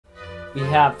we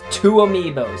have two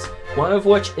Amiibos, one of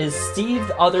which is Steve,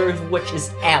 the other of which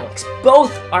is Alex.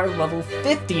 Both are level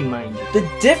 50, mind you. The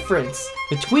difference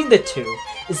between the two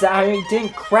is that I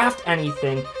didn't craft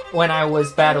anything when I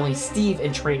was battling Steve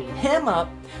and training him up.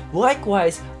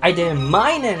 Likewise, I didn't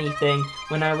mine anything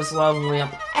when I was leveling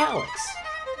up Alex.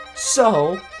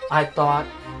 So, I thought,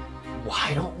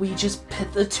 why don't we just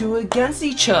pit the two against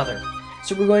each other?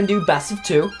 So we're going to do best of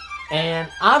 2, and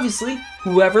obviously,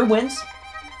 whoever wins,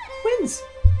 wins.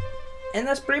 And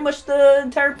that's pretty much the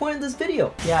entire point of this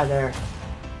video. Yeah, they're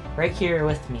right here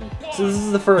with me. So this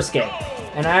is the first game,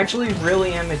 and I actually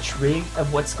really am intrigued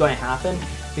of what's going to happen,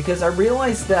 because I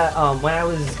realized that when I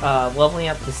was leveling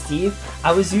up to Steve,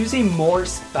 I was using more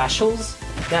specials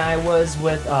than I was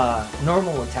with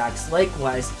normal attacks.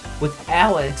 Likewise, with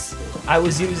Alex, I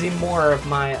was using more of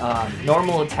my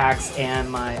normal attacks and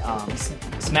my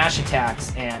smash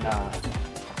attacks and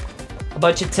a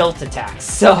bunch of tilt attacks.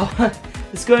 So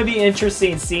it's going to be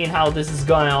interesting seeing how this is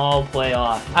going to all play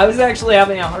off. I was actually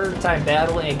having a harder time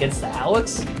battling against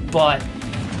Alex, but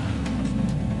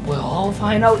we'll all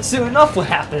find out soon enough what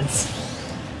happens.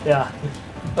 Yeah.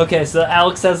 Okay, so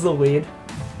Alex has the lead.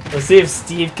 Let's see if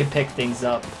Steve can pick things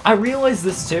up. I realized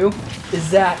this too, is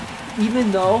that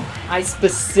even though I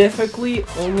specifically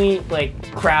only like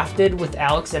crafted with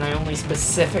Alex and I only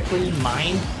specifically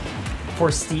mined for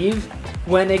Steve,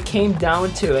 when it came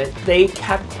down to it, they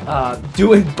kept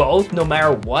doing both no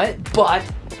matter what, but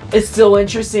it's still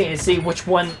interesting to see which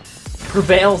one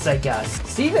prevails, I guess.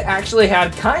 Steve actually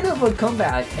had kind of a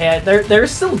comeback, and they're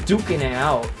still duking it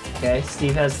out. Okay,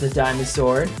 Steve has the diamond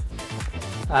sword.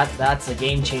 That's a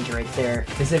game changer right there,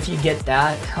 because if you get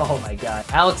that, oh my god.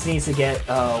 Alex needs to get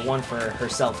one for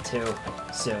herself too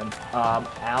soon.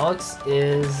 Alex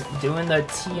is doing the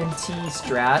TNT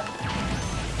strat.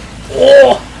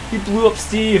 Oh! He blew up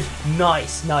Steve.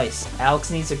 Nice, nice. Alex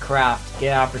needs to craft,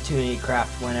 get an opportunity to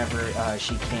craft whenever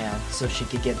she can, so she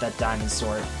could get that diamond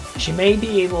sword. She may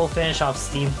be able to finish off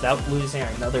Steve without losing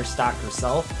another stock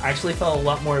herself. I actually felt a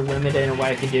lot more limited in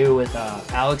what I could do with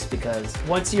Alex, because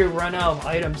once you run out of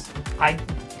items, I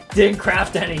didn't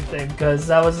craft anything, because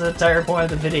that was the entire point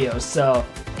of the video, so...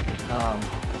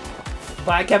 but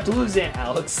I kept losing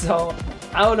Alex, so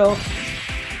I don't know.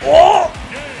 Oh!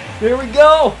 There we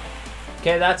go!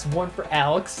 Okay, that's 1 for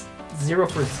Alex, 0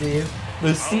 for Steve.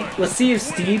 Let's see if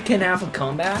Steve can have a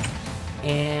comeback,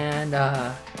 and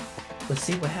let's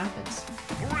see what happens.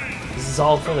 This is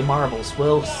all for the marbles.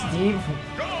 Will Steve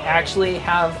actually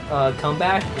have a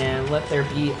comeback and let there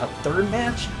be a third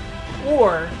match,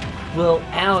 or will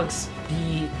Alex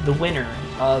be the winner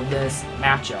of this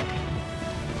matchup?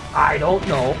 I don't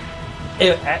know.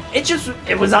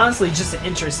 It was honestly just an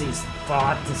interesting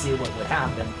thought to see what would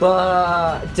happen.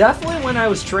 But definitely when I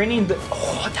was training,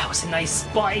 oh, that was a nice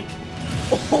spike.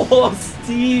 Oh,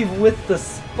 Steve with the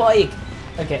spike.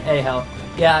 Okay, anyhow,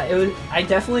 yeah, I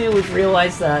definitely would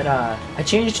realize that I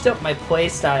changed up my play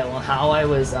style and how I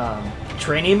was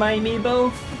training my Amiibo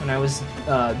when I was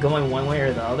going one way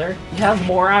or the other. You have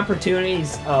more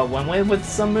opportunities one way with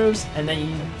some moves, and then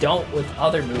you don't with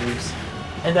other moves.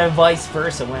 And then vice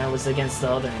versa when I was against the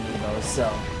other Amiibos,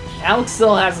 so... Alex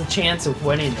still has a chance of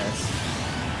winning this.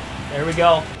 There we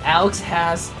go. Alex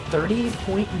has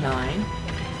 38.9,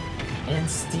 and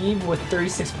Steve with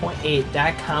 36.8.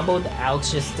 That combo that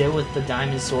Alex just did with the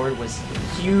diamond sword was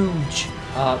huge.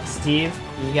 Steve,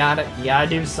 you gotta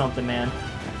do something, man.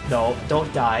 No,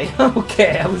 don't die.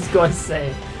 Okay, I was going to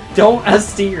say, don't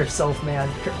SD yourself, man.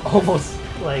 You're almost,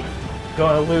 like,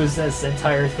 going to lose this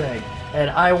entire thing. And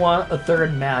I want a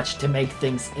third match to make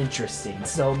things interesting.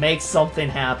 So make something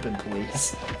happen,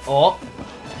 please. Oh,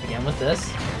 again with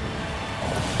this.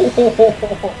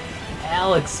 Oh,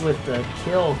 Alex with the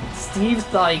kill. Steve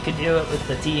thought he could do it with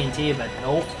the TNT, but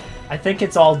nope. I think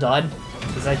it's all done.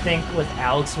 Because I think with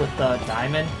Alex with the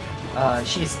diamond,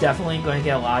 she's definitely going to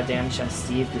get a lot of damage on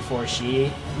Steve before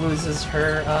she loses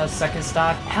her second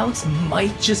stock. Alex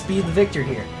might just be the victor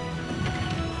here.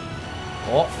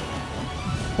 Oh.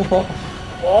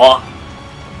 Oh!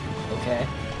 Okay.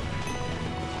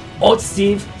 Oh, it's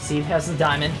Steve. Steve has the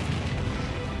diamond.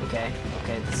 Okay.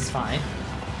 Okay, this is fine.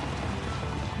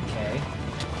 Okay.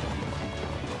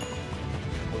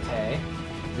 Okay.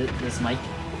 This might...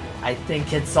 I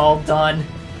think it's all done.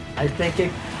 I think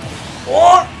it...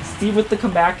 Oh! Steve with the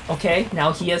comeback. Okay,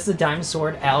 now he has the diamond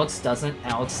sword. Alex doesn't.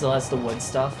 Alex still has the wood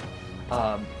stuff.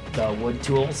 The wood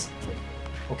tools.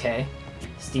 Okay.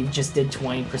 Steve just did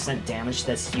 20% damage,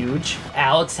 that's huge.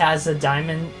 Alex has a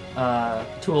diamond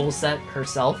tool set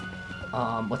herself.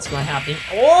 What's going to happen?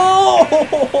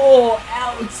 Oh!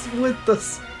 Alex with the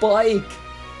spike!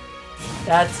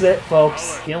 That's it,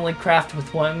 folks. If you only craft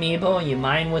with one amiibo and you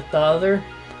mine with the other,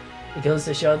 it goes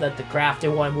to show that the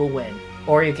crafted one will win.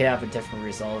 Or you could have a different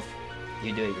result if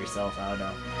you do it yourself, I don't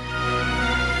know.